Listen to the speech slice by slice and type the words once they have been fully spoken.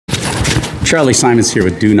Charlie Simon's here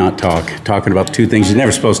with Do Not Talk, talking about two things you're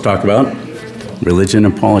never supposed to talk about, religion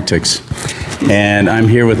and politics. And I'm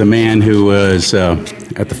here with a man who was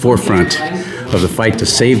at the forefront of the fight to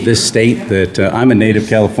save this state. I'm a native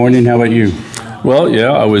Californian. How about you? Well,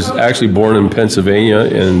 yeah, I was actually born in Pennsylvania,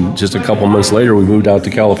 and just a couple months later we moved out to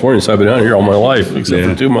California, so I've been out here all my life, except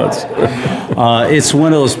for 2 months. It's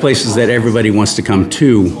one of those places that everybody wants to come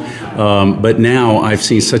to, but now I've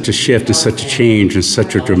seen such a shift and such a change and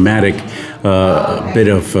such a dramatic bit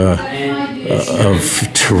of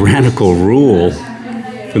tyrannical rule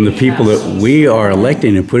from the people that we are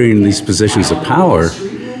electing and putting in these positions of power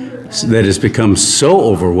that has become so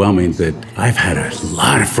overwhelming that I've had a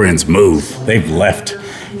lot of friends move. They've left,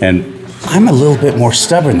 and I'm a little bit more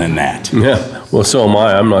stubborn than that. Yeah, well, so am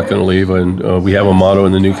I. I'm not going to leave, and we have a motto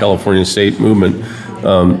in the new California State movement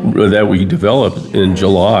that we developed in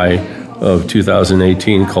July of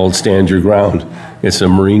 2018 called Stand Your Ground. It's a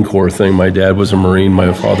Marine Corps thing. My dad was a Marine,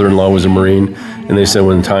 my father-in-law was a Marine, and they said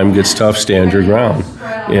when time gets tough, stand your ground.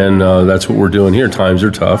 And that's what we're doing here. Times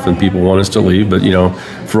are tough, and people want us to leave, but,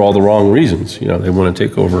 for all the wrong reasons. They want to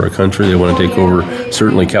take over our country. They want to take over,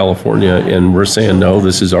 certainly, California. And we're saying, no,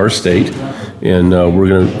 this is our state. And we're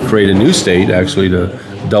going to create a new state, actually, to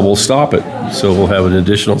double stop it. So we'll have an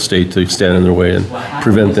additional state to stand in their way and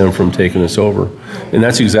prevent them from taking us over. And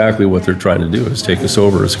that's exactly what they're trying to do, is take us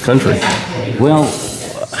over as a country. Well,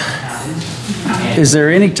 is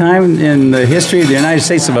there any time in the history of the United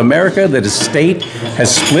States of America that a state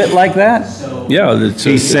has split like that? Yeah.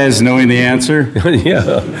 He says, knowing the answer.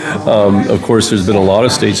 Yeah. Of course, there's been a lot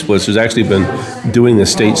of state splits. There's actually been, doing the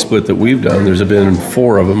state split that we've done, there's been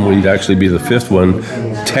 4 of them. We'd actually be the 5th one,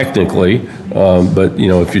 technically. But,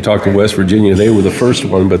 if you talk to West Virginia, they were the first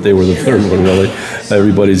one, but they were the 3rd one, really.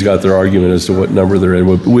 Everybody's got their argument as to what number they're in.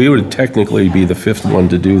 We would technically be the 5th one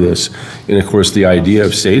to do this. And, of course, the idea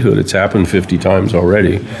of statehood, it's happened 50 times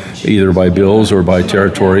already, either by bills or by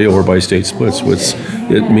territory or by state splits.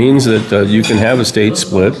 It means that you can have a state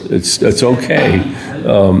split. It's okay.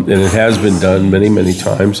 And it has been done many, many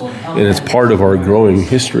times. And it's part of our growing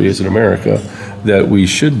history as in America that we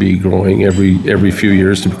should be growing every few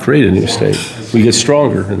years to create a new state. We get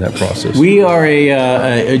stronger in that process. We are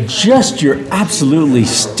just your absolutely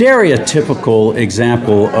stereotypical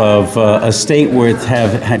example of a state where it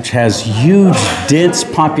has huge,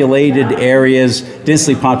 densely populated areas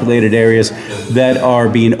that are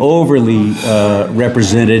being overly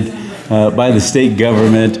represented by the state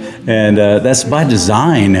government, and that's by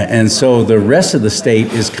design. And so the rest of the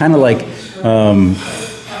state is kind of like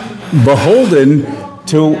beholden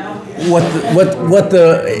to what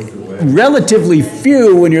the relatively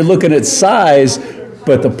few when you're looking at size,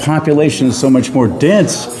 but the population is so much more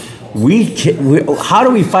dense. How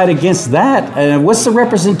do we fight against that? And what's the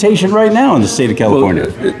representation right now in the state of California?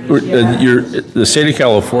 Well, the state of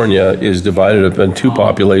California is divided up in 2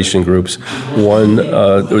 population groups. One,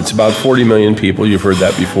 it's about 40 million people. You've heard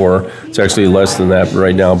that before. It's actually less than that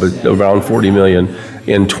right now, but around 40 million.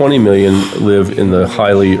 And 20 million live in the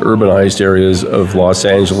highly urbanized areas of Los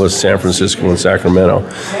Angeles, San Francisco, and Sacramento.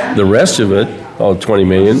 The rest of it, 20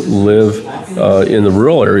 million, live in the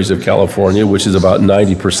rural areas of California, which is about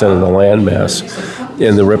 90% of the land mass.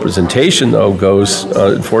 And the representation, though, goes,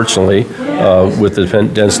 unfortunately, with the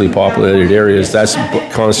densely populated areas, that's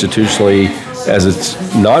constitutionally as it's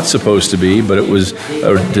not supposed to be, but it was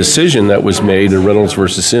a decision that was made in Reynolds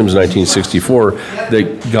versus Sims in 1964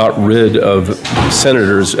 that got rid of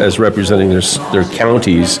senators as representing their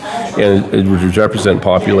counties, and it would represent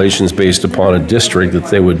populations based upon a district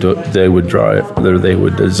that they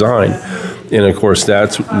would design. And of course,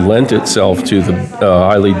 that's lent itself to the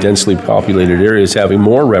highly densely populated areas having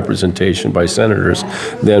more representation by senators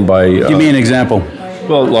than by. Give me an example.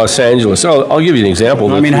 Well, Los Angeles. I'll give you an example.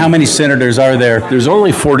 How many senators are there? There's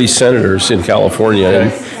only 40 senators in California,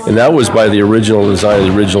 and that was by the original design,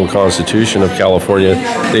 the original Constitution of California.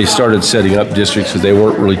 They started setting up districts because they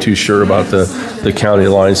weren't really too sure about the county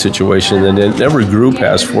line situation. And then every group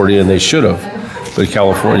has 40, and they should have. But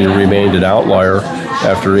California remained an outlier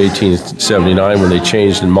after 1879 when they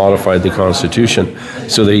changed and modified the Constitution.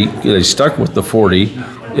 So they stuck with the 40.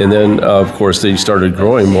 And then, of course, they started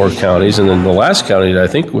growing more counties. And then the last county that I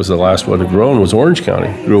think was the last one to grow was Orange County.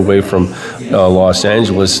 Grew away from Los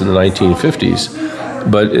Angeles in the 1950s.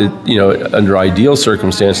 But, under ideal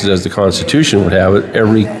circumstances, as the Constitution would have it,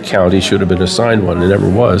 every county should have been assigned one. It never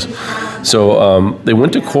was. So they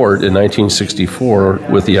went to court in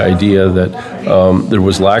 1964 with the idea that there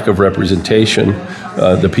was lack of representation.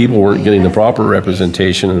 The people weren't getting the proper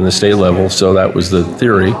representation in the state level, so that was the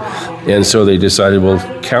theory. And so they decided, well,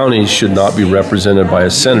 counties should not be represented by a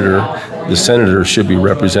senator. the senators should be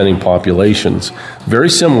representing populations, very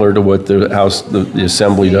similar to what the House, the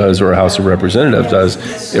Assembly does or House of Representatives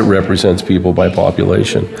does. It represents people by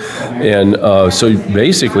population. And so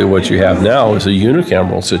basically what you have now is a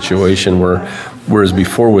unicameral situation whereas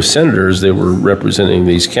before with senators, they were representing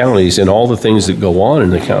these counties and all the things that go on in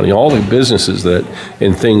the county, all the businesses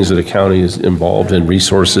and things that a county is involved in,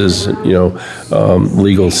 resources,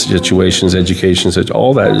 legal situations, education,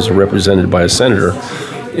 all that is represented by a senator.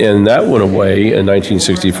 And that went away in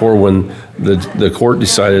 1964 when the court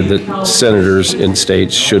decided that senators in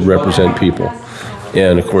states should represent people.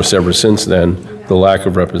 And of course, ever since then, the lack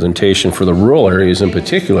of representation for the rural areas in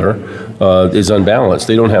particular is unbalanced.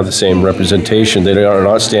 They don't have the same representation. They are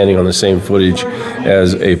not standing on the same footage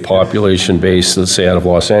as a population base, let's say, out of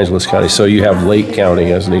Los Angeles County. So you have Lake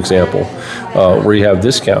County as an example, where you have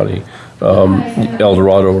this county, El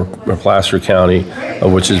Dorado or Placer County,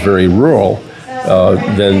 which is very rural.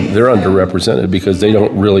 Then they're underrepresented because they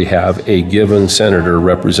don't really have a given senator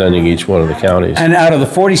representing each one of the counties. And out of the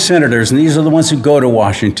 40 senators, and these are the ones who go to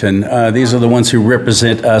Washington, these are the ones who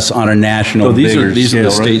represent us on a national these are the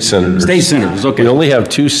state senators. State senators, okay. We only have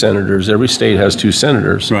 2 senators. Every state has 2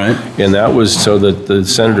 senators. Right. And that was so that the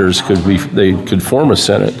senators could form a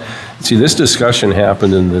Senate. See, this discussion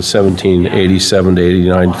happened in the 1787 to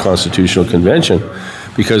 89 Constitutional Convention,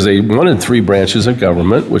 because they wanted 3 branches of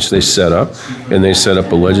government, which they set up, and they set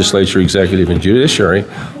up a legislature, executive, and judiciary,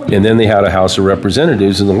 and then they had a House of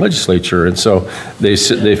Representatives in the legislature, and so they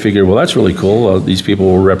figured, well, that's really cool. These people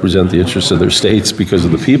will represent the interests of their states because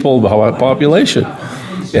of the people, the population.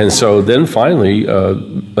 And so then finally, I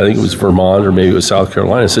think it was Vermont or maybe it was South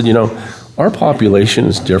Carolina, said, our population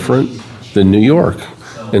is different than New York.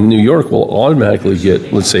 And New York will automatically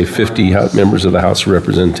get, let's say, 50 members of the House of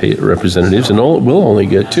Representatives, and we'll only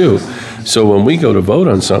get 2. So when we go to vote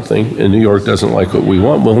on something and New York doesn't like what we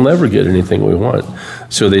want, we'll never get anything we want.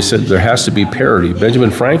 So they said there has to be parity.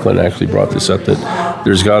 Benjamin Franklin actually brought this up, that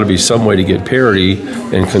there's got to be some way to get parity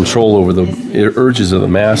and control over the urges of the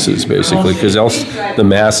masses, basically, because else the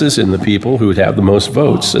masses and the people who would have the most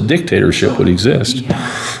votes, a dictatorship would exist.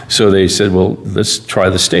 So they said, well, let's try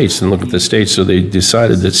the states and look at the states. So they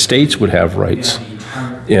decided that states would have rights,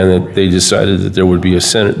 and that they decided that there would be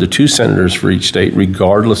the 2 senators for each state,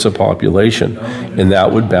 regardless of population, and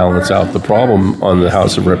that would balance out the problem on the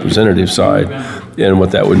House of Representatives side. And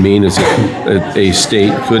what that would mean is that a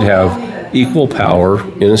state could have equal power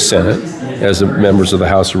in a Senate as the members of the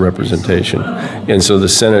House of Representation. And so the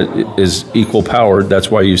Senate is equal powered. That's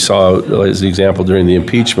why you saw, as an example, during the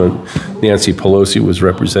impeachment, Nancy Pelosi was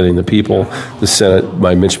representing the people. The Senate,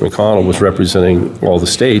 by Mitch McConnell, was representing all the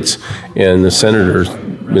states. And the senators,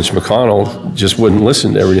 Mitch McConnell, just wouldn't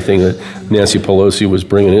listen to everything that Nancy Pelosi was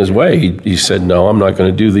bringing his way. He said, no, I'm not going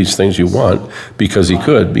to do these things you want, because he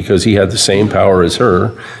could, because he had the same power as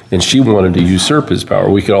her, and she wanted to usurp his power.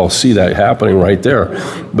 We could all see that happening right there.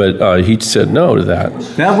 But he said no to that.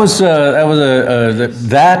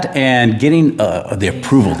 That and getting the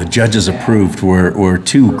approval, the judges approved, were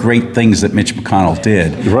 2 great things that Mitch McConnell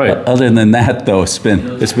did. Right. Other than that, though, it's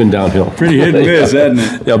been downhill. Pretty hit and miss, hasn't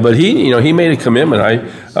it? Yeah, but he made a commitment.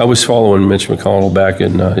 I was following Mitch McConnell back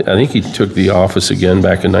in, I think he took the office again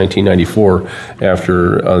back in 1994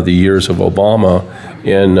 after the years of Obama,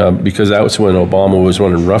 and because that was when Obama was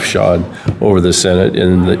running roughshod over the Senate,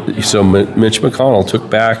 and so Mitch McConnell took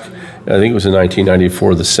back, I think it was in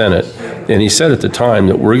 1994, the Senate, and he said at the time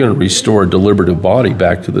that we're going to restore a deliberative body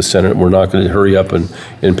back to the Senate. We're not going to hurry up and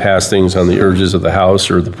pass things on the urges of the House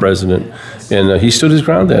or the President, and he stood his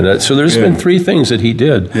ground then. So there's been 3 things that he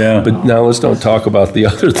did, but now let's don't talk about the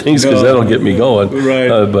other things, because that'll get me going. Right.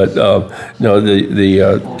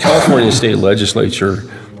 The California State Legislature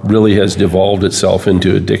really has devolved itself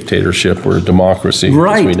into a dictatorship or a democracy.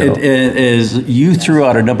 Right. As we know. As you threw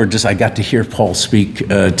out a number, I got to hear Paul speak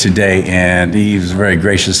today, and he was very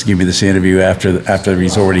gracious to give me this interview after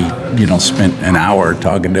he's already spent an hour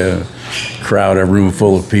talking to a crowd, a room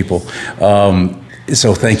full of people.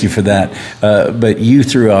 So thank you for that. But you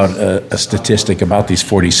threw out a statistic about these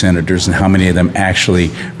 40 senators and how many of them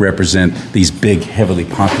actually represent these big, heavily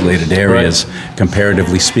populated areas,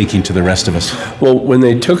 comparatively speaking to the rest of us. Well, when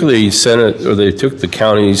they took the Senate, or they took the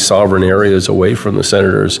county's sovereign areas away from the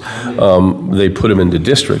senators, they put them into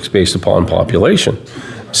districts based upon population.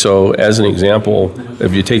 So as an example,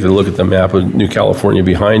 if you take a look at the map of New California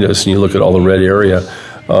behind us and you look at all the red area,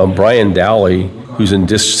 Brian Dowley, who's in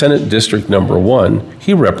Senate District number 1,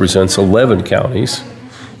 he represents 11 counties.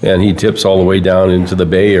 and he tips all the way down into the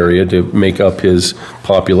Bay Area to make up his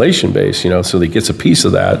population base, so he gets a piece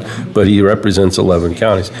of that, but he represents 11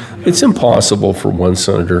 counties. It's impossible for one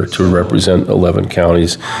senator to represent 11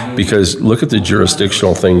 counties because look at the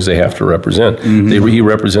jurisdictional things they have to represent. He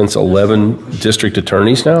represents 11 district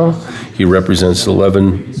attorneys now. He represents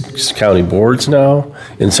 11 county boards now,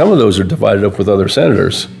 and some of those are divided up with other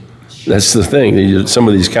senators. That's the thing. Some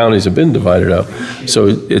of these counties have been divided up. So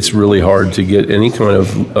it's really hard to get any kind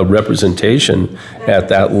of a representation at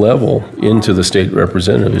that level into the state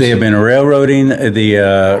representatives. They have been railroading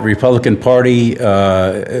the Republican Party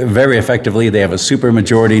very effectively. They have a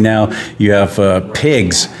supermajority now. You have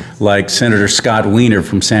pigs like Senator Scott Wiener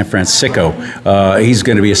from San Francisco. He's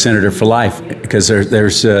going to be a senator for life because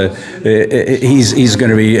he's going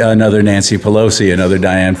to be another Nancy Pelosi, another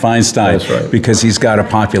Dianne Feinstein. That's right. Because he's got a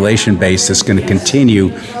population base that's going to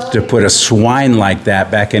continue to put a swine like that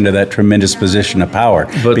back into that tremendous position of power.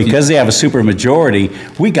 But because they have a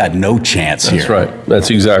supermajority, we got no chance here. That's right. That's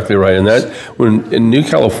exactly right. And that when New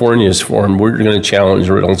California is formed, we're going to challenge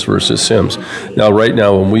Reynolds versus Sims. Now, right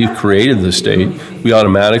now, when we created the state, we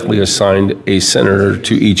automatically assigned a senator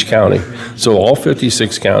to each county. So all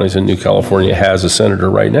 56 counties in New California has a senator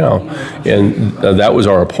right now, and that was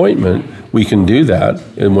our appointment. We can do that,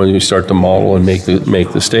 and when we start to model and make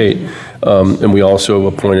the state, and we also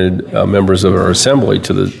appointed members of our assembly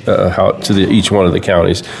to each one of the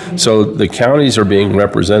counties. So the counties are being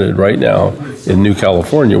represented right now in New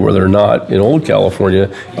California, where they're not in Old California.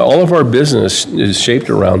 All of our business is shaped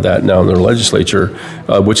around that now in their legislature,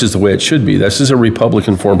 which is the way it should be. This is a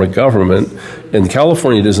Republican form of government, and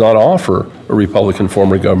California does not offer a Republican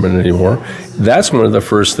form of government anymore. That's one of the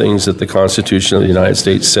first things that the Constitution of the United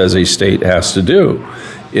States says a state has to do.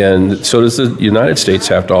 And so does the United States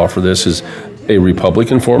have to offer this as a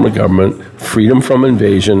Republican form of government, freedom from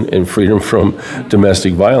invasion, and freedom from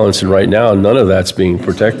domestic violence. And right now, none of that's being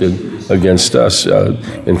protected against us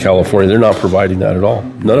in California. They're not providing that at all.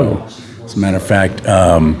 None of them. As a matter of fact,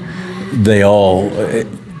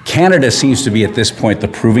 Canada seems to be at this point the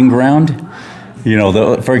proving ground.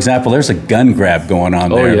 For example, there's a gun grab going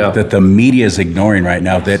on there that the media is ignoring right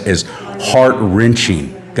now that is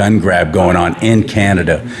heart-wrenching. Gun grab going on in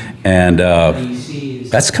Canada, and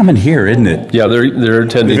that's coming here, isn't it? Yeah, they're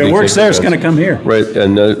intending. If it works there, it's going to come here, right?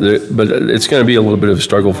 And but it's going to be a little bit of a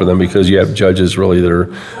struggle for them because you have judges really that are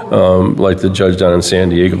like the judge down in San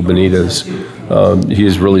Diego, Benitez. He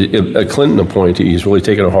is really a Clinton appointee. He's really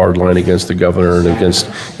taken a hard line against the governor and against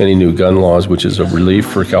any new gun laws, which is a relief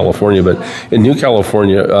for California. But in New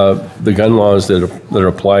California, the gun laws that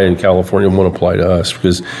apply in California won't apply to us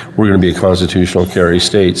because we're going to be a constitutional carry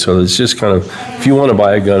state. So it's just kind of, if you want to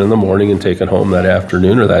buy a gun in the morning and take it home that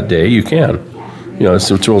afternoon or that day, you can.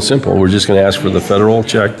 It's real simple. We're just going to ask for the federal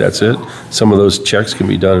check. That's it. Some of those checks can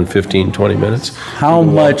be done in 15, 20 minutes. How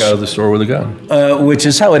much? Walk out of the store with a gun. Which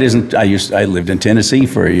is how it isn't. I lived in Tennessee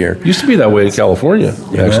for a year. Used to be that way in California,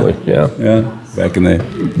 actually. Yeah. Back in the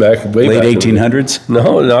late 1800s?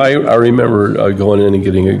 No, I remember going in and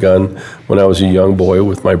getting a gun when I was a young boy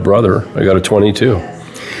with my brother. I got a .22.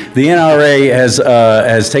 The NRA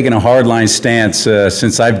has taken a hardline stance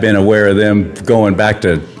since I've been aware of them, going back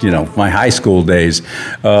to my high school days.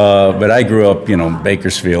 But I grew up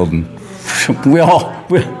Bakersfield, and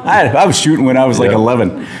I was shooting when I was like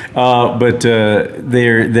 11. But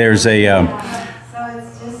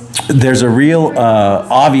there's a real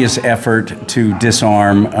obvious effort to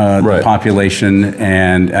disarm the population,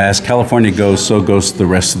 and as California goes, so goes the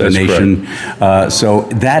rest of the nation. So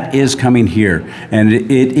that is coming here, and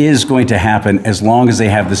it is going to happen as long as they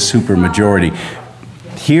have the supermajority.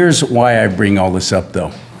 Here's why I bring all this up,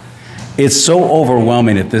 though. It's so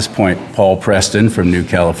overwhelming at this point, Paul Preston from New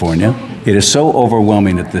California. It is so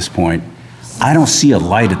overwhelming at this point. I don't see a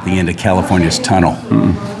light at the end of California's tunnel.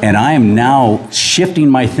 And I am now shifting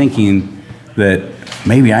my thinking that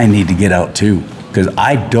maybe I need to get out too, because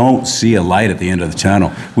I don't see a light at the end of the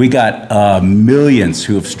tunnel. We got millions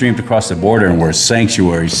who have streamed across the border, and we're a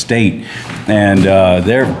sanctuary state. And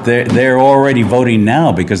they're already voting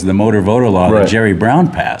now because of the motor voter law that Jerry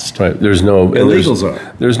Brown passed. Right. There's no illegals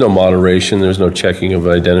are. There's no moderation. There's no checking of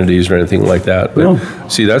identities or anything like that. But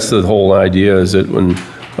see, that's the whole idea, is that when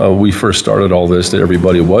we first started all this, that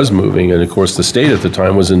everybody was moving, and of course the state at the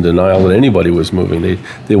time was in denial that anybody was moving.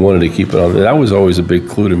 They wanted to keep it on. That was always a big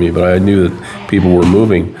clue to me, but I knew that people were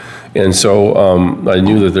moving, and so I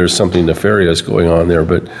knew that there's something nefarious going on there.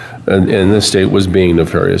 But and this state was being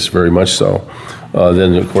nefarious, very much so.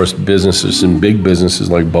 Then, of course, businesses and big businesses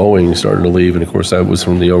like Boeing started to leave, and of course that was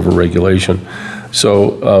from the overregulation.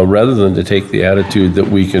 So rather than to take the attitude that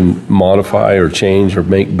we can modify or change or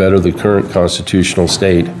make better the current constitutional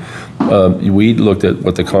state, we looked at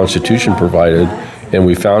what the Constitution provided, and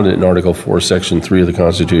we found it in Article 4, Section 3 of the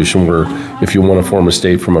Constitution, where if you want to form a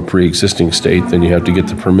state from a pre-existing state, then you have to get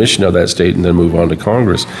the permission of that state and then move on to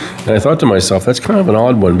Congress. And I thought to myself, that's kind of an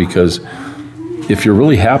odd one, because if you're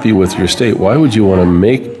really happy with your state, why would you want to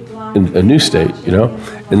make a new state, you know?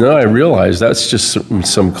 And then I realized that's just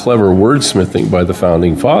some clever wordsmithing by the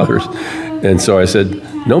founding fathers. And so I said,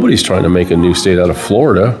 nobody's trying to make a new state out of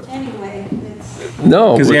Florida.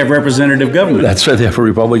 No. Because they have representative government. That's right, they have a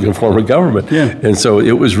Republican form of government. Yeah. And so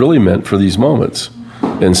it was really meant for these moments.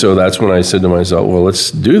 And so that's when I said to myself, well,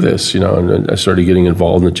 let's do this, you know, and I started getting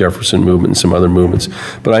involved in the Jefferson movement and some other movements.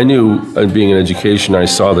 But I knew, being in education, I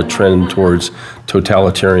saw the trend towards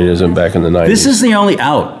totalitarianism back in the 90s. This is the only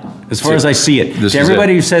out, as far as I see it. To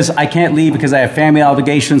everybody who says, I can't leave because I have family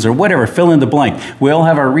obligations or whatever, fill in the blank. We all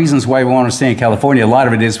have our reasons why we want to stay in California. A lot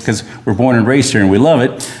of it is because we're born and raised here and we love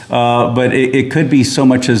it. But it could be so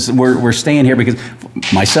much as we're staying here because,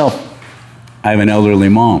 myself, I have an elderly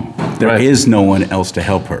mom. There is no one else to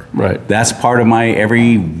help her. Right. That's part of my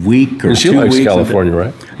every week or 2 weeks. She likes California,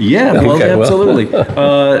 right? Yeah, well, absolutely.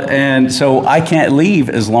 And so I can't leave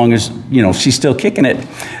as long as, you know, she's still kicking it.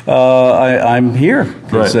 I'm here.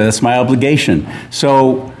 Right. That's my obligation.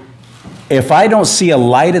 So if I don't see a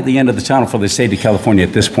light at the end of the tunnel for the state of California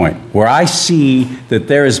at this point, where I see that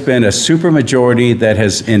there has been a supermajority that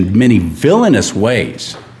has, in many villainous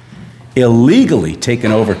ways, illegally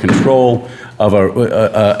taken over control of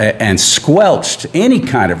and squelched any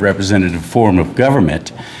kind of representative form of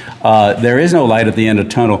government, there is no light at the end of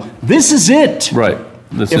the tunnel. This is it. Right.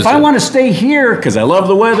 If I want to stay here because I love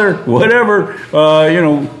the weather, whatever, you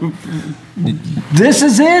know, this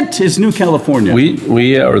is it. It's New California.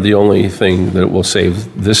 We are the only thing that will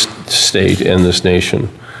save this state and this nation.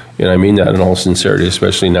 And I mean that in all sincerity,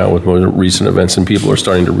 especially now with more recent events, and people are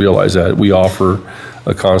starting to realize that. We offer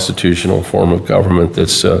a constitutional form of government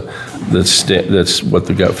that's what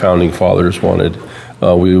the founding fathers wanted.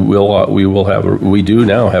 We do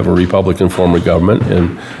now have a Republican form of government,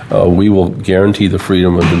 and we will guarantee the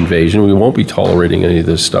freedom of invasion. We won't be tolerating any of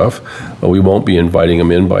this stuff. We won't be inviting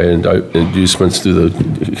them in by inducements through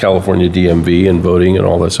the California DMV and voting and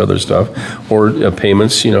all this other stuff, or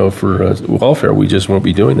payments, you know, for welfare. We just won't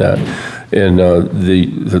be doing that. And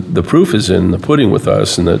the proof is in the pudding with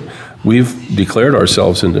us, and that we've declared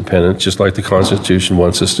ourselves independent, just like the Constitution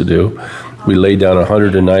wants us to do. We laid down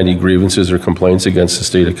 190 grievances or complaints against the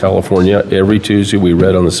state of California. Every Tuesday, we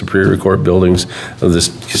read on the Superior Court buildings of the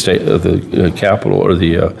state, of the capital or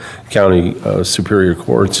the county superior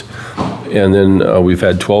courts. And then we've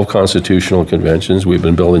had 12 constitutional conventions. We've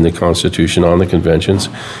been building the Constitution on the conventions,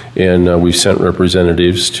 and we've sent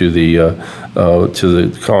representatives to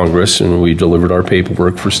the Congress, and we delivered our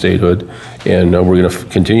paperwork for statehood. And we're going to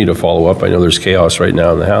continue to follow up. I know there's chaos right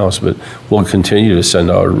now in the House, but we'll continue to send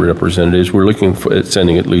our representatives. We're looking at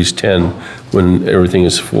sending at least 10 when everything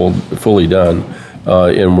is fully done,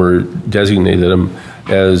 and we're designated them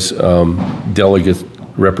as delegate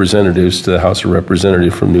representatives to the House of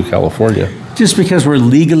Representatives from New California. Just because we're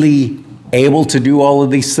legally able to do all of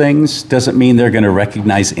these things doesn't mean they're going to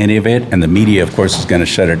recognize any of it, and the media, of course, is going to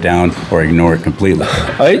shut it down or ignore it completely.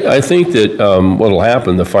 I think that what will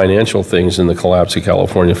happen, the financial things and the collapse of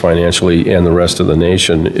California financially and the rest of the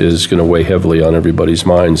nation is going to weigh heavily on everybody's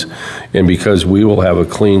minds. And because we will have a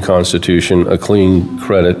clean constitution, a clean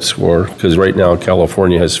credit score, because right now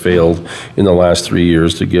California has failed in the last 3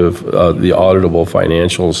 years to give the auditable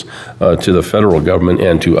financials to the federal government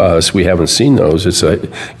and to us. We haven't seen those. It's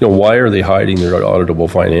why are they hiding their auditable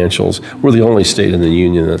financials? We're the only state in the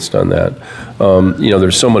union that's done that.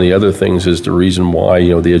 There's so many other things as the reason why,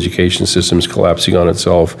 the education system's collapsing on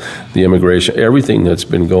itself, the immigration, everything that's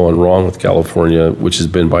been going wrong with California, which has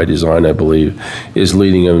been by design, I believe, is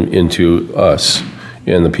leading them into us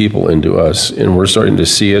and the people into us. And we're starting to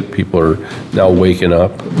see it. People are now awakened,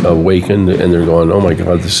 and they're going, oh my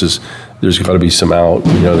God, there's got to be some out.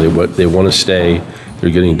 They want to stay.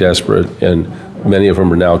 They're getting desperate. And many of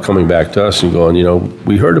them are now coming back to us and going,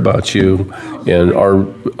 we heard about you, and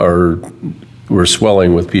we're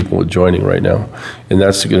swelling with people joining right now. And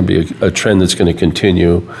that's going to be a trend that's going to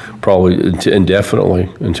continue probably indefinitely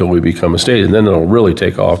until we become a state. And then it'll really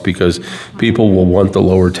take off because people will want the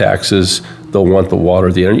lower taxes. They'll want the water.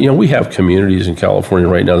 We have communities in California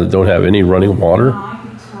right now that don't have any running water.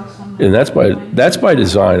 And that's by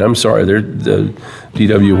design. I'm sorry.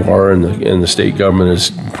 DWR and the state government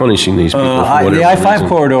is punishing these people for whatever the I-5 reason.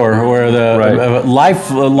 corridor, where the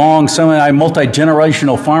lifelong,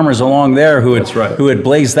 multi-generational farmers along there who had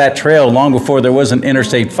blazed that trail long before there wasn't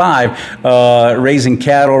Interstate 5, raising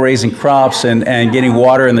cattle, raising crops, and getting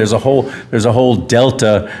water. And there's a whole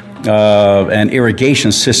delta and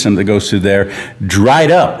irrigation system that goes through there,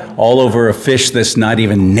 dried up all over a fish that's not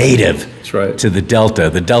even native to the delta.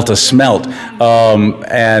 The delta smelt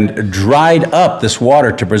and dried up this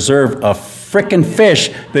water to preserve a frickin'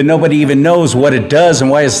 fish that nobody even knows what it does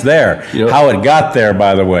and why it's there. How it got there,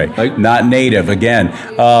 by the way, not native. Again,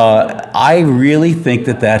 I really think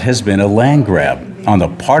that has been a land grab on the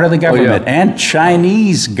part of the government and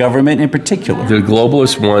Chinese government in particular. The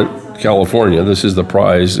globalists want California. This is the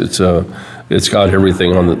prize. It's got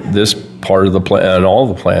everything on this part of the planet and all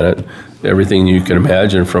the planet. Everything you can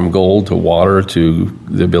imagine, from gold to water to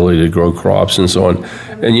the ability to grow crops and so on.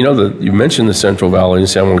 And you mentioned the Central Valley and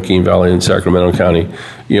San Joaquin Valley and Sacramento County.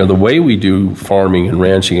 The way we do farming and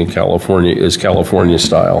ranching in California is California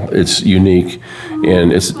style. It's unique,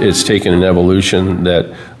 and it's taken an evolution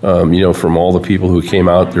that from all the people who came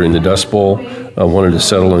out during the Dust Bowl, wanted to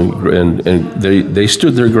settle, and they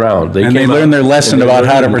stood their ground. They learned their lesson about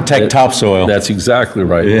how to protect topsoil. That's exactly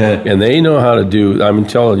right. Yeah. And they know how to do. I'm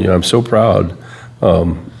telling you, I'm so proud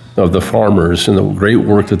of the farmers and the great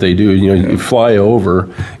work that they do. You fly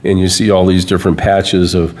over and you see all these different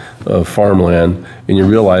patches of farmland, and you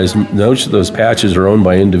realize most of those patches are owned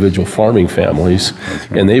by individual farming families,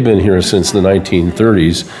 and they've been here since the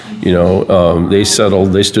 1930s. They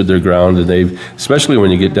settled, they stood their ground, and especially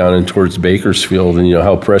when you get down in towards Bakersfield and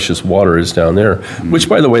how precious water is down there, which,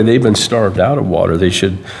 by the way, they've been starved out of water. They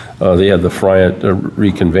had the Friant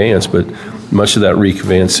reconveyance, but much of that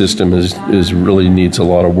reconveyance system really needs a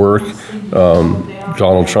lot of work.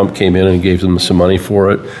 Donald Trump came in and gave them some money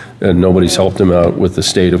for it, and nobody's helped them out with the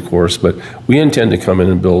state, of course. But we intend to come in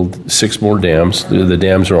and build 6 more dams. The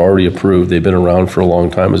dams are already approved. They've been around for a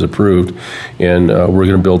long time as approved. And we're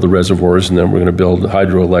going to build the reservoirs, and then we're going to build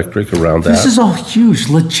hydroelectric around that. This is all huge.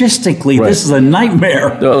 Logistically, this is a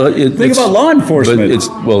nightmare. Think about law enforcement.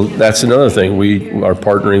 But that's another thing. We are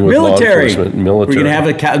partnering with law enforcement and military. We're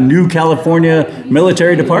going to have a new California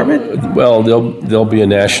military department? Well, there'll be a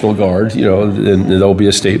National Guard, and there'll be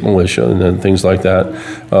a state militia and then things like that.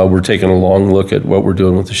 We're taking a long look at what we're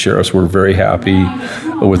doing with the sheriffs. We're very happy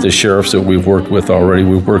with the sheriffs that we've worked with already.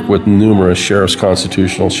 We've worked with numerous sheriffs,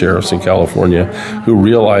 constitutional sheriffs in California, who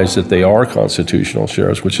realize that they are constitutional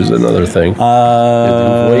sheriffs, which is another thing.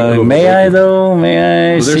 May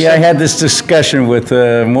I? See, I had this discussion with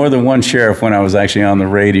more than one sheriff when I was actually on the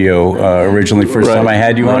radio originally, first time I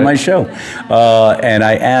had you on my show. And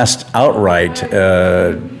I asked outright,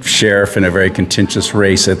 sheriff in a very contentious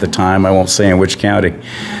race at the time, I won't say in which county,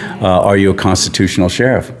 are you a constitutional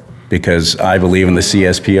sheriff? Because I believe in the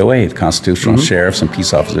CSPOA, the Constitutional Sheriffs and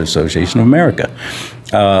Peace Officers Association of America.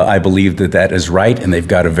 I believe that is right, and they've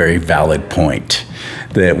got a very valid point,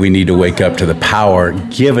 that we need to wake up to the power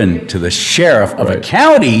given to the sheriff of a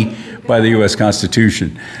county by the U.S.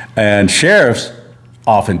 Constitution. And sheriffs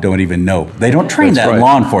often don't even know. They don't train in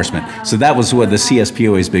law enforcement. So that was what the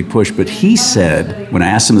CSPOA's big push. But he said, when I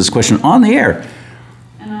asked him this question on the air,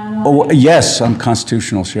 oh, yes, I'm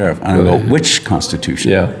constitutional sheriff. And I go, which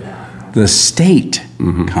constitution? The state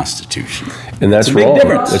constitution. And that's wrong. Big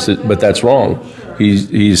difference. But that's wrong.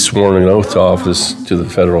 He's sworn an oath to office to the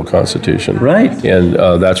federal constitution. Right. And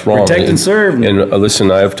that's wrong. Protect and serve. And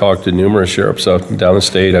listen, I've talked to numerous sheriffs up and down the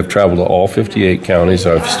state. I've traveled to all 58 counties.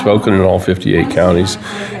 I've spoken in all 58 counties.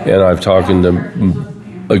 And I've talked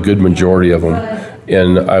to a good majority of them.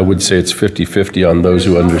 And I would say it's 50-50 on those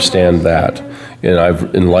who understand that. And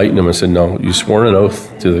I've enlightened them and said, no, you sworn an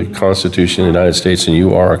oath to the Constitution of the United States, and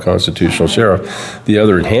you are a constitutional sheriff. The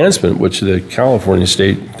other enhancement, which the California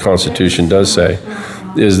State Constitution does say,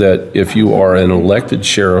 is that if you are an elected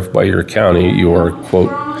sheriff by your county, you are,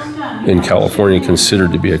 quote, in California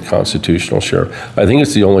considered to be a constitutional sheriff. I think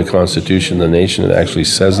it's the only constitution in the nation that actually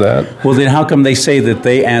says that. Well, then how come they say that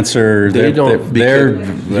they answer?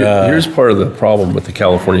 Here's part of the problem with the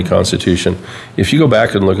California Constitution. If you go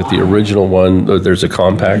back and look at the original one, there's a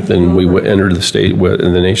compact and we entered the state with,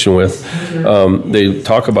 and the nation with. They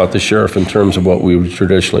talk about the sheriff in terms of what we would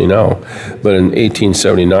traditionally know. But in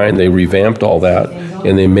 1879, they revamped all that,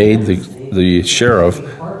 and they made the sheriff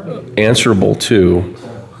answerable to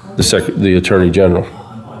the Attorney General.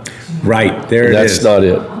 Right, there it is. That's not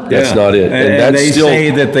it. That's not it. And they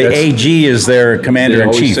say that the AG is their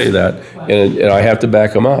commander-in-chief. They always say that. And I have to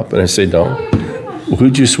back them up. And I say, no.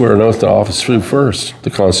 who'd you swear an oath to office to first? The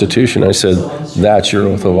Constitution. I said, that's your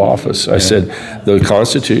oath of office. I said, the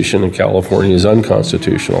Constitution in California is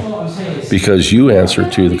unconstitutional because you answer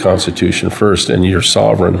to the Constitution first, and you're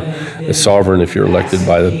sovereign. A sovereign if you're elected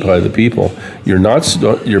by the people. You're not.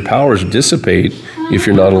 Your powers dissipate if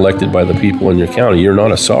you're not elected by the people in your county. You're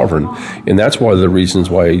not a sovereign, and that's one of the reasons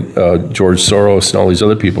why George Soros and all these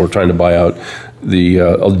other people are trying to buy out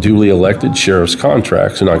the duly elected sheriff's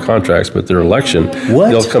contracts, not contracts, but their election. What?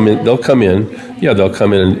 They'll come in. Yeah, they'll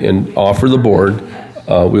come in and offer the board.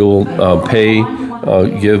 We will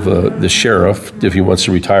give the sheriff, if he wants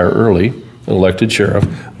to retire early, an elected sheriff,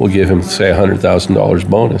 we'll give him, say, $100,000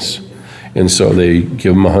 bonus. And so they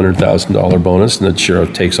give him a $100,000 bonus, and the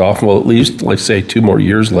sheriff takes off. Well, at least, like say, 2 more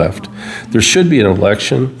years left. There should be an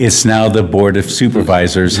election. It's now the Board of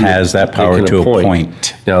Supervisors has that power to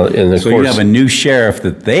appoint. Now, and of so course, you have a new sheriff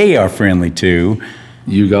that they are friendly to.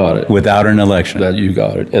 You got it. Without an election. That you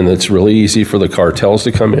got it. And it's really easy for the cartels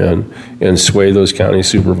to come in and sway those county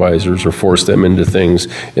supervisors or force them into things,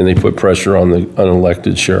 and they put pressure on the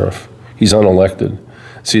unelected sheriff. He's unelected.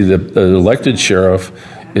 See, the elected sheriff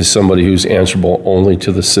is somebody who's answerable only to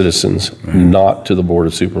the citizens, not to the Board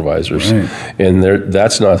of Supervisors. And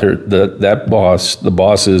that's not that boss. The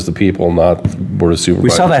boss is the people, not the Board of Supervisors.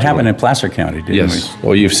 We saw that happen in Placer County, didn't we?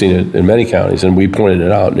 Well, you've seen it in many counties, and we pointed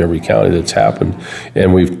it out in every county that's happened.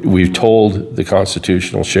 And we've told the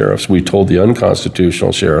constitutional sheriffs, we told the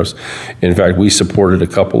unconstitutional sheriffs. In fact, we supported a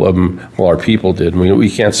couple of them. Well, our people did. We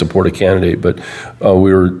can't support a candidate, but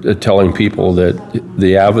we were telling people that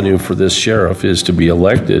the avenue for this sheriff is to be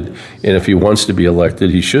elected. And if he wants to be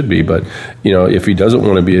elected, he should be. But if he doesn't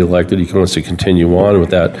want to be elected, he wants to continue on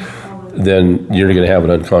with that, then you're going to have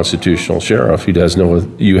an unconstitutional sheriff.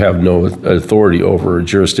 You have no authority over a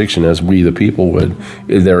jurisdiction as we, the people, would.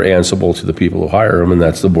 They're answerable to the people who hire them, and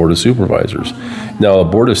that's the Board of Supervisors. Now, a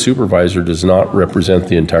Board of Supervisor does not represent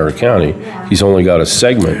the entire county. He's only got a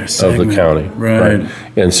segment of the county. Right.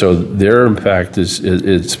 And so their impact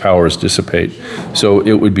its powers dissipate. So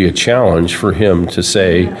it would be a challenge for him to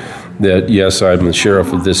say that, yes, I'm the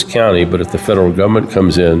sheriff of this county, but if the federal government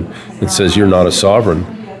comes in and says you're not a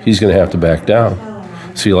sovereign, he's going to have to back down.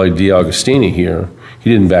 See, like DeAugustini here, he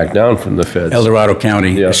didn't back down from the feds. El Dorado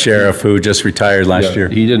County, a sheriff who just retired last year.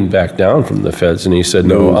 He didn't back down from the feds, and he said,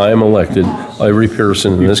 no, I am elected. Every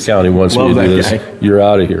person in this county wants me to do this. You're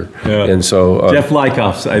out of here. And so Jeff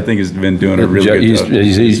Lykoff, I think, has been doing a really good job.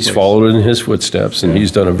 He's followed in his footsteps, and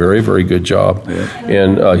he's done a very, very good job.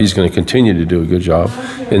 And he's going to continue to do a good job.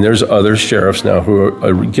 And there's other sheriffs now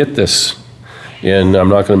who get this. And I'm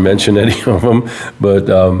not going to mention any of them, but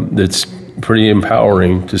it's pretty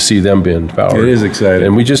empowering to see them be empowered. It is exciting.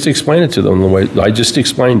 And we just explained it to them the way I just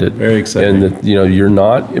explained it. Very exciting. And that, you're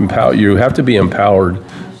not empowered. You have to be empowered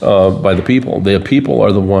by the people. The people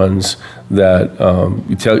are the ones that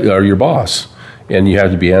are your boss, and you have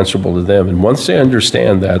to be answerable to them. And once they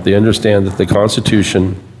understand that the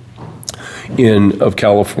Constitution of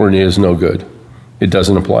California is no good. It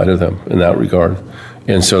doesn't apply to them in that regard.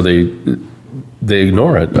 And so they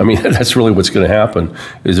ignore it. I mean, that's really what's going to happen,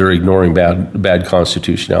 is they're ignoring bad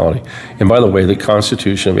constitutionality. And by the way, the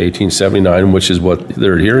Constitution of 1879, which is what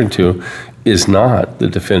they're adhering to, is not the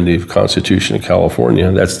definitive Constitution of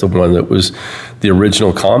California. That's the one that was the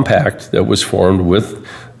original compact that was formed with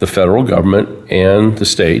the federal government and the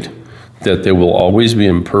state, that there will always be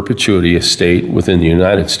in perpetuity a state within the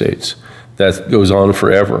United States. That goes on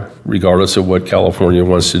forever, regardless of what California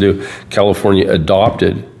wants to do. California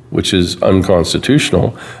adopted, which is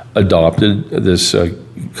unconstitutional, adopted this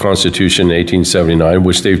Constitution in 1879,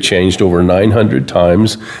 which they've changed over 900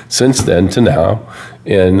 times since then to now.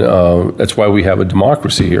 And that's why we have a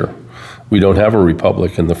democracy here. We don't have a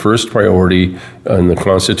republic. And the first priority in the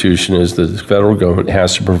Constitution is that the federal government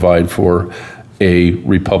has to provide for a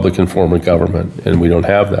Republican form of government. And we don't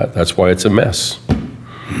have that. That's why it's a mess.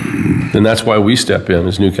 And that's why we step in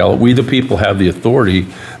as New Cal. We, the people, have the authority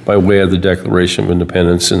by way of the Declaration of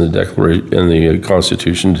Independence and the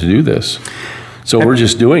Constitution to do this. So we're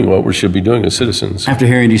just doing what we should be doing as citizens. After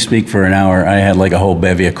hearing you speak for an hour, I had like a whole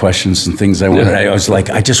bevy of questions and things I wanted. I was like,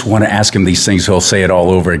 I just want to ask him these things so he'll say it all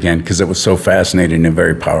over again, because it was so fascinating and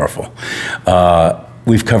very powerful.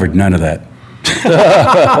 We've covered none of that.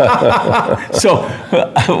 So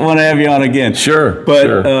I want to have you on again. Sure.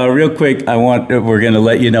 But real quick, we're going to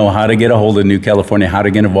let you know how to get a hold of New California, how to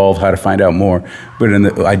get involved, how to find out more.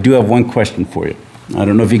 But I do have one question for you. I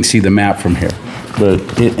don't know if you can see the map from here, but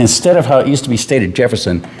instead of how it used to be State of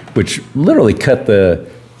Jefferson, which literally cut the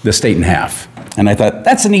state in half, and I thought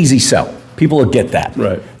that's an easy sell. People will get that,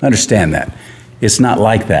 right? Understand that. It's not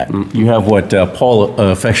like that. You have what Paul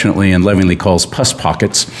affectionately and lovingly calls pus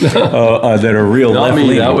pockets that are real Not left-leaning.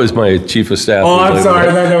 me, that was my chief of staff. Oh, I'm sorry,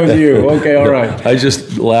 I thought that was you. Okay, all right. I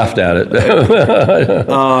just laughed at it.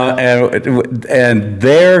 And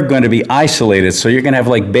they're going to be isolated. So you're going to have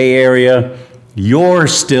like Bay Area, you're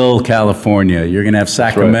still California. You're going to have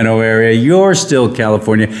Sacramento area, you're still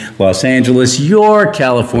California. Los Angeles, you're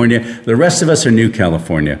California. The rest of us are New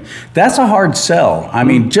California. That's a hard sell. I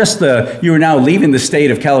mean, you are now leaving the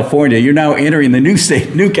state of California. You're now entering the new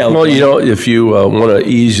state, New California. Well, if you want to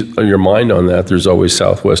ease your mind on that, there's always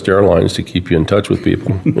Southwest Airlines to keep you in touch with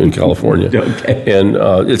people in California. Okay. And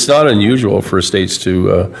it's not unusual for states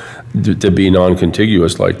to be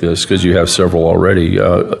non-contiguous like this because you have several already.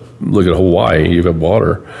 Look at Hawaii, you have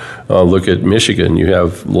water. Look at Michigan, you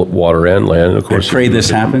have water and land. And of course, I pray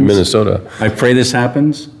this happens. Minnesota. I pray this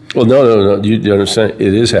happens. Well, no. You understand?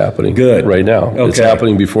 It is happening. Good. Right now. Okay. It's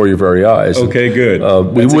happening before your very eyes. Okay, good.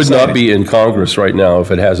 We would not be in Congress right now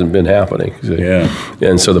if it hasn't been happening. Yeah.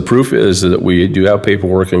 And so the proof is that we do have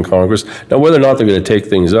paperwork in Congress. Now, whether or not they're going to take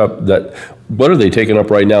things up, what are they taking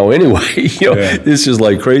up right now anyway? This is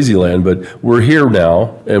like crazy land, but we're here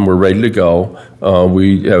now and we're ready to go.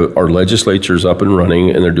 We have our legislatures up and running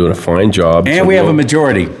and they're doing a fine job. And we have a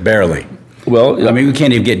majority, barely. Well, I mean, we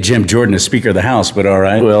can't even get Jim Jordan as Speaker of the House, but all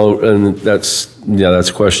right. Well, and that's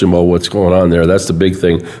questionable what's going on there. That's the big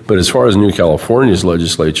thing. But as far as New California's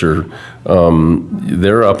legislature,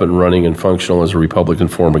 they're up and running and functional as a Republican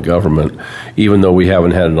form of government, even though we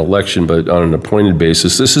haven't had an election, but on an appointed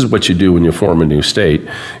basis. This is what you do when you form a new state,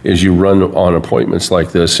 is you run on appointments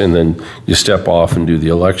like this, and then you step off and do the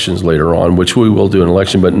elections later on, which we will do an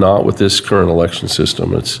election, but not with this current election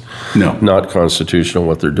system. It's not constitutional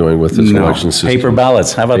what they're doing with this election system. Paper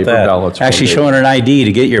ballots, how about Paper that? ballots. Actually showing an ID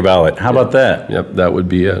to get your ballot. How about that? Yep, that would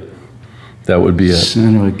be it. That would be it.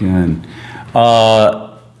 Son of a gun.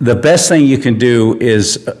 The best thing you can do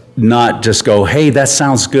is not just go, hey, that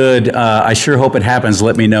sounds good. I sure hope it happens.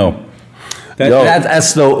 Let me know.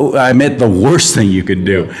 That's the worst thing you could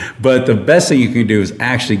do. But the best thing you can do is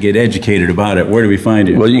actually get educated about it. Where do we find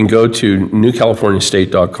you? Well, you can go to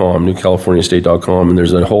newcaliforniastate.com, newcaliforniastate.com, and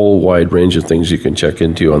there's a whole wide range of things you can check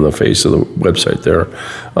into on the face of the website there.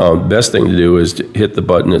 Best thing to do is to hit the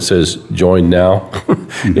button that says join now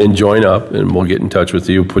and join up, and we'll get in touch with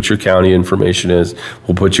you. Put your county information in.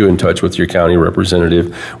 We'll put you in touch with your county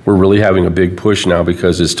representative. We're really having a big push now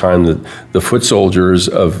because it's time that the foot soldiers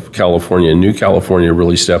of California and New California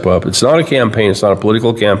really step up. It's not a campaign. It's not a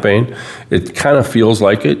political campaign. It kind of feels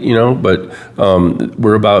like it, but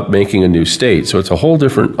we're about making a new state. So it's a whole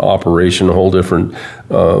different operation, a whole different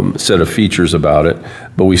set of features about it.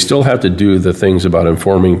 But we still have to do the things about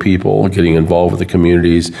informing people, getting involved with the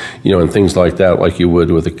communities, and things like that, like you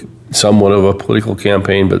would with somewhat of a political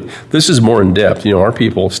campaign. But this is more in depth. Our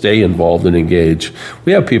people stay involved and engaged.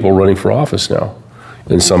 We have people running for office now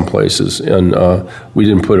in some places, and we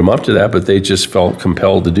didn't put them up to that, but they just felt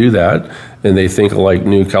compelled to do that, and they think like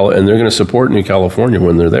and they're going to support New California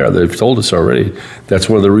when they're there. They've told us already. That's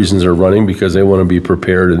one of the reasons they're running, because they want to be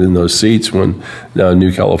prepared and in those seats when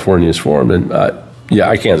New California is formed. And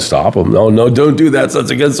I can't stop them. No, don't do that. That's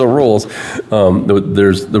against the rules.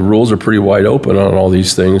 The rules are pretty wide open on all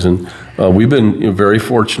these things, and we've been very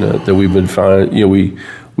fortunate that we've been found.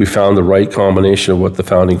 We found the right combination of what the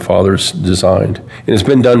founding fathers designed, and it's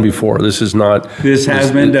been done before. This has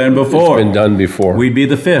been done before. It's been done before. We'd be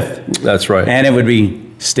the fifth. That's right. And it would be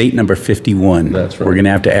state number 51. That's right. We're going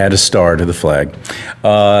to have to add a star to the flag.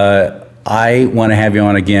 I want to have you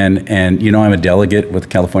on again, and I'm a delegate with the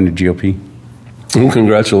California GOP. Well,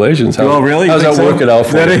 congratulations. Really? How's that working out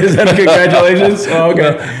for you? Is that a congratulations? Oh,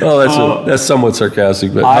 okay. That's somewhat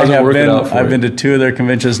sarcastic, but how's it working out for you? I've been to 2 of their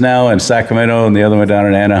conventions now in Sacramento and the other one down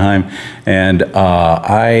in Anaheim. And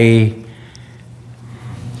I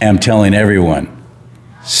am telling everyone,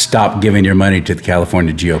 stop giving your money to the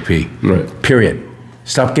California GOP. Right. Period.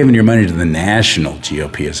 Stop giving your money to the national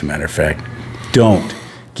GOP, as a matter of fact. Don't.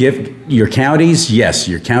 Give your counties, yes,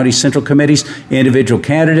 your county central committees, individual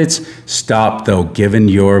candidates. Stop, though, giving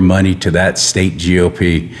your money to that state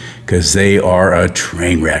GOP, because they are a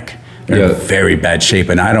train wreck. They're in very bad shape,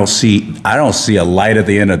 and I don't see a light at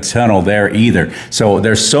the end of the tunnel there either. So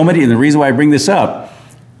there's so many, and the reason why I bring this up,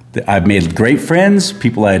 I've made great friends,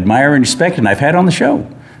 people I admire and respect, and I've had on the show.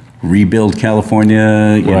 Rebuild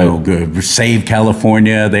California, Save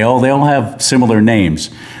California. They all have similar names.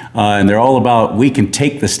 And they're all about, we can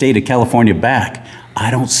take the state of California back.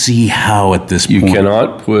 I don't see how at this point. You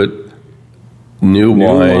cannot put new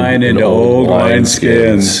wine into old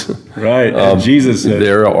wineskins. Right, as Jesus said.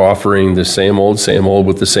 They're offering the same old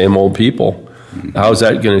with the same old people. How's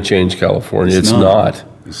that going to change California? It's not.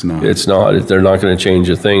 It's not. It's not. They're not going to change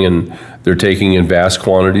a thing, and they're taking in vast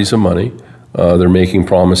quantities of money. They're making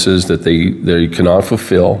promises that they cannot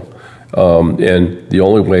fulfill. And the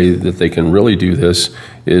only way that they can really do this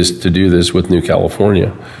is to do this with New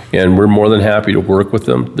California. And we're more than happy to work with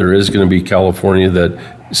them. There is going to be California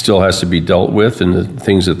that still has to be dealt with, and the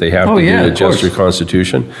things that they have to do to adjust their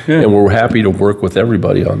constitution. Yeah. And we're happy to work with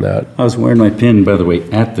everybody on that. I was wearing my pin, by the way,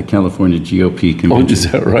 at the California GOP convention. Oh, is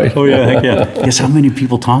that right? Oh, yeah, heck yeah. Guess how many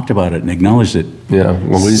people talked about it and acknowledged it? Yeah.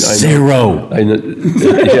 Well, Zero. I know.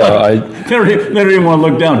 They don't even want to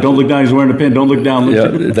look down. Don't look down. He's wearing a pin. Don't look down.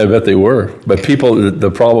 I bet they were. But people,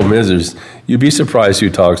 the problem is you'd be surprised who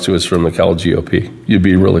talks to us from the Cal GOP. You'd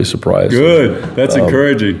be really surprised. Good. That's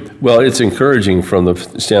encouraging. Well, it's encouraging from the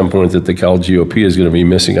standpoint that the Cal GOP is going to be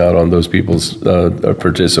missing out on those people's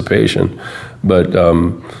participation. But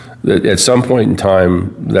at some point in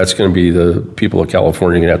time, that's going to be the people of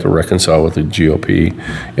California going to have to reconcile with the GOP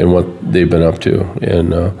and what they've been up to.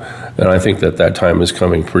 And I think that time is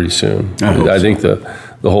coming pretty soon. I think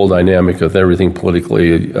the whole dynamic of everything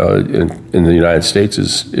politically in the United States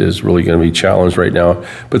is really going to be challenged right now.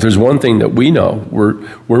 But there's one thing that we know: we're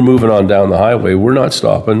moving on down the highway. We're not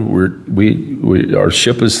stopping. Our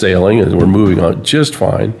ship is sailing, and we're moving on just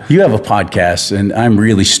fine. You have a podcast, and I'm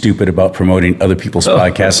really stupid about promoting other people's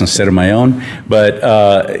podcasts instead of my own. But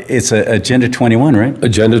it's Agenda 21, right?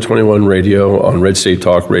 Agenda 21 Radio on Red State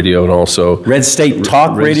Talk Radio, and also Red State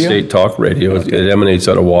Talk Radio. Red State Talk Radio. Okay. It emanates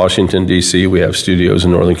out of Washington, D.C. We have studios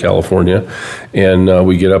in Northern California, and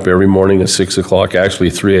we get up every morning at 6 o'clock, actually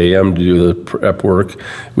 3 a.m. to do the prep work.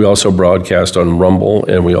 We also broadcast on Rumble,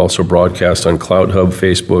 and we also broadcast on Cloud Hub,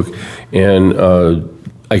 Facebook, and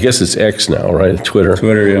I guess it's X now, right? Twitter,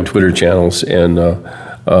 yeah. Twitter channels, and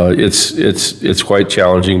it's quite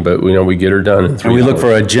challenging, but we get her done in 3 hours. And we look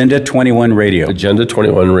for Agenda 21 Radio. Agenda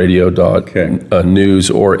 21 Radio.news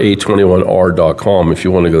or a21r.com if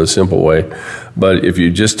you want to go the simple way. But if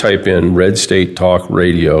you just type in Red State Talk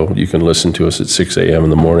Radio, you can listen to us at 6 a.m. in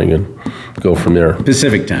the morning and go from there.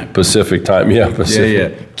 Pacific time. Pacific time, yeah.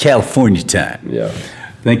 Pacific. Yeah. California time. Yeah.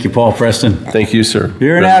 Thank you, Paul Preston. Thank you, sir.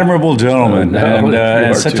 You're an admirable gentleman,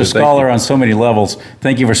 and such a scholar on so many levels.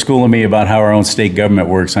 Thank you for schooling me about how our own state government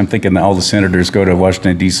works. I'm thinking that all the senators go to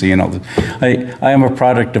Washington, D.C. and all the. I am a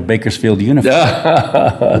product of Bakersfield Unified.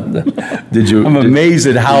 I'm amazed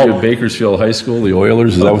at how Bakersfield High School, the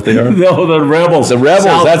Oilers, is that what they are? No, the Rebels. The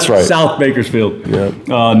Rebels. That's right. South Bakersfield. Yeah.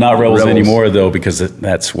 Not Rebels anymore though, because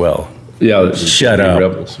that's Yeah. Shut up.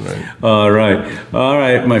 Rebels. Right. All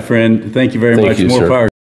right, my friend. Thank you very much. More power.